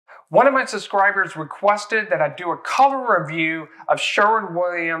One of my subscribers requested that I do a color review of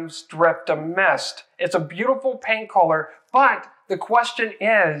Sherwin-Williams Drift to Mist. It's a beautiful paint color, but the question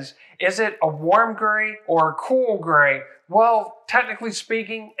is it a warm gray or a cool gray? Well, technically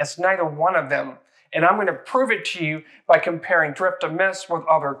speaking, it's neither one of them. And I'm going to prove it to you by comparing Drift to Mist with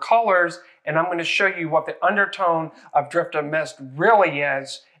other colors, and I'm going to show you what the undertone of Drift to Mist really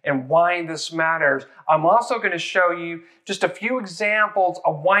is and why this matters. I'm also going to show you just a few examples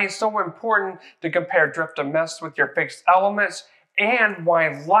of why it's so important to compare Drift to Mist with your fixed elements, and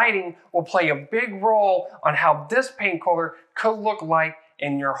why lighting will play a big role on how this paint color could look like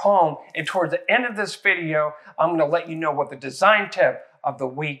in your home. And towards the end of this video, I'm going to let you know what the design tip of the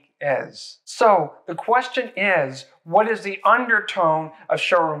week is. So the question is, what is the undertone of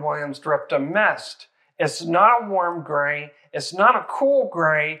Sherwin-Williams Drift to Mist? It's not a warm gray, it's not a cool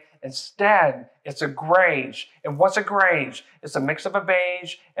gray, instead it's a grayish. And what's a grayish? It's a mix of a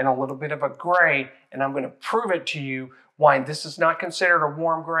beige and a little bit of a gray, and I'm going to prove it to you why this is not considered a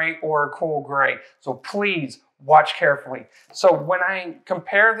warm gray or a cool gray. So please watch carefully. So when I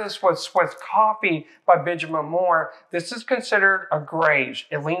compare this with Swiss Coffee by Benjamin Moore, this is considered a grayish.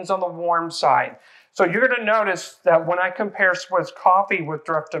 It leans on the warm side. So you're going to notice that when I compare Swiss Coffee with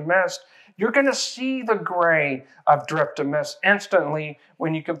Drift to Mist, you're going to see the gray of Drift to Mist instantly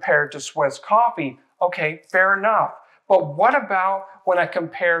when you compare it to Swiss Coffee. Okay, fair enough. But what about when I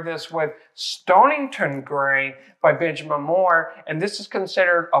compare this with Stonington Gray by Benjamin Moore, and this is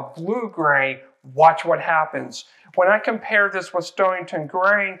considered a blue gray? Watch what happens. When I compare this with Stonington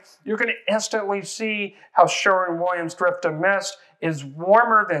Gray, you're going to instantly see how Sherwin-Williams Drift to Mist is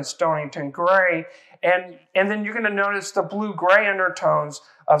warmer than Stonington Gray, and then you're going to notice the blue-gray undertones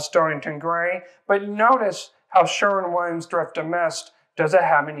of Stonington Gray, but notice how Sherwin-Williams Drift to Mist doesn't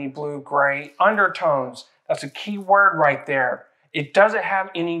have any blue-gray undertones. That's a key word right there. It doesn't have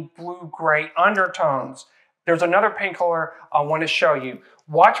any blue-gray undertones. There's another paint color I want to show you.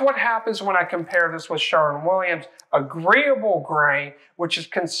 Watch what happens when I compare this with Sherwin-Williams Agreeable Gray, which is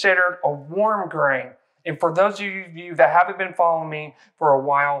considered a warm gray. And for those of you that haven't been following me for a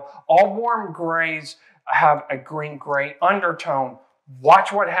while, all warm grays have a green-gray undertone.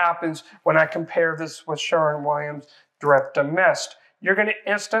 Watch what happens when I compare this with Sherwin-Williams Drift to Mist. You're going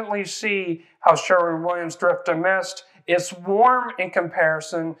to instantly see how Sherwin-Williams Drift to Mist is warm in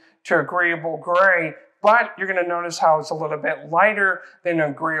comparison to Agreeable Gray, but you're going to notice how it's a little bit lighter than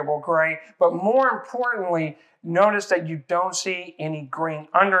Agreeable Gray. But more importantly, notice that you don't see any green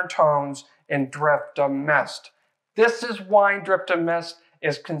undertones in Drift to Mist. This is why Drift to Mist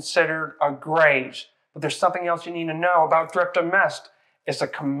is considered a grayish. But there's something else you need to know about Drift to Mist. It's a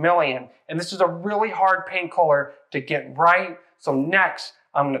chameleon, and this is a really hard paint color to get right. So next,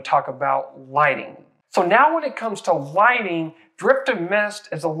 I'm going to talk about lighting. So now when it comes to lighting, Drift to Mist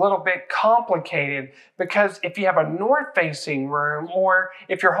is a little bit complicated because if you have a north-facing room, or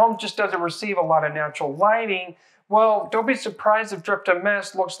if your home just doesn't receive a lot of natural lighting, well, don't be surprised if Drift to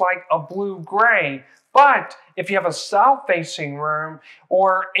Mist looks like a blue-gray. But if you have a south-facing room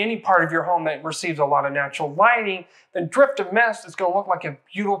or any part of your home that receives a lot of natural lighting, then Drift to Mist is going to look like a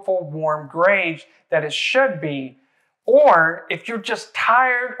beautiful warm grayish that it should be. Or if you're just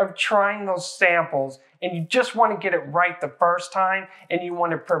tired of trying those samples and you just want to get it right the first time and you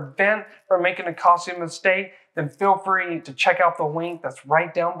want to prevent from making a costly mistake, then feel free to check out the link that's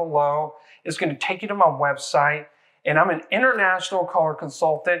right down below. It's going to take you to my website. And I'm an international color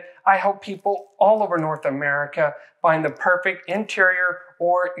consultant. I help people all over North America find the perfect interior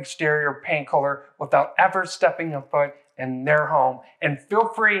or exterior paint color without ever stepping a foot in their home. And feel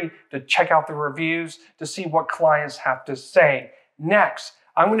free to check out the reviews to see what clients have to say. Next,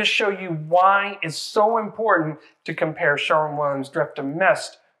 I'm going to show you why it's so important to compare Sherwin-Williams Drift to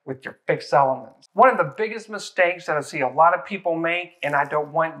Mist with your fixed elements. One of the biggest mistakes that I see a lot of people make, and I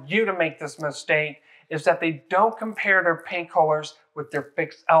don't want you to make this mistake, is that they don't compare their paint colors with their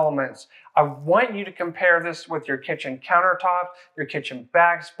fixed elements. I want you to compare this with your kitchen countertops, your kitchen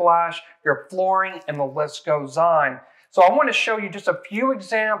backsplash, your flooring, and the list goes on. So I want to show you just a few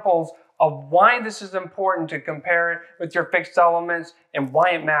examples of why this is important to compare it with your fixed elements and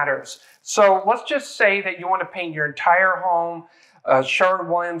why it matters. So let's just say that you want to paint your entire home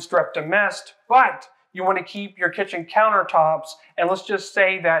Sherwin-Williams Drift to Mist, but you want to keep your kitchen countertops, and let's just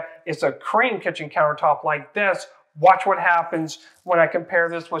say that it's a cream kitchen countertop like this. Watch what happens when I compare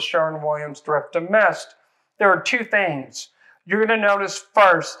this with Sherwin-Williams Drift to Mist. There are two things. You're going to notice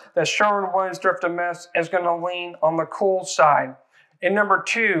first that Sherwin-Williams Drift to Mist is going to lean on the cool side. And number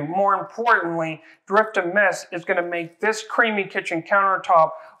two, more importantly, Drift and Mist is going to make this creamy kitchen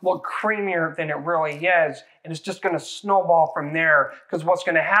countertop look creamier than it really is. And it's just going to snowball from there, because what's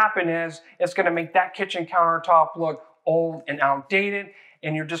going to happen is it's going to make that kitchen countertop look old and outdated,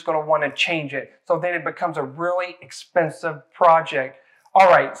 and you're just going to want to change it. So then it becomes a really expensive project. All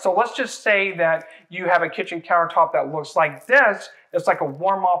right, so let's just say that you have a kitchen countertop that looks like this. It's like a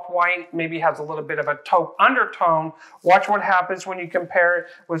warm off-white, maybe has a little bit of a taupe undertone. Watch what happens when you compare it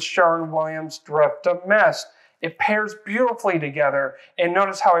with Sherwin-Williams Drift and Mist. It pairs beautifully together, and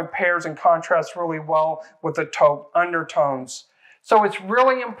notice how it pairs and contrasts really well with the taupe undertones. So it's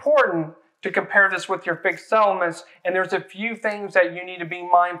really important to compare this with your fixed elements, and there's a few things that you need to be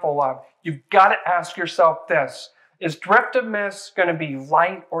mindful of. You've got to ask yourself this: is Drift and Mist going to be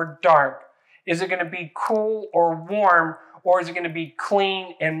light or dark? Is it going to be cool or warm? Or is it going to be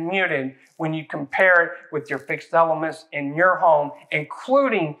clean and muted when you compare it with your fixed elements in your home,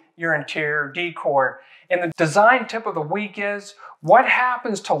 including your interior decor? And the design tip of the week is, what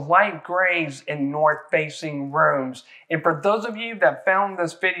happens to light grays in north-facing rooms? And for those of you that found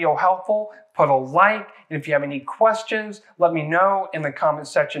this video helpful, put a like. And if you have any questions, let me know in the comment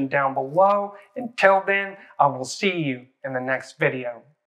section down below. Until then, I will see you in the next video.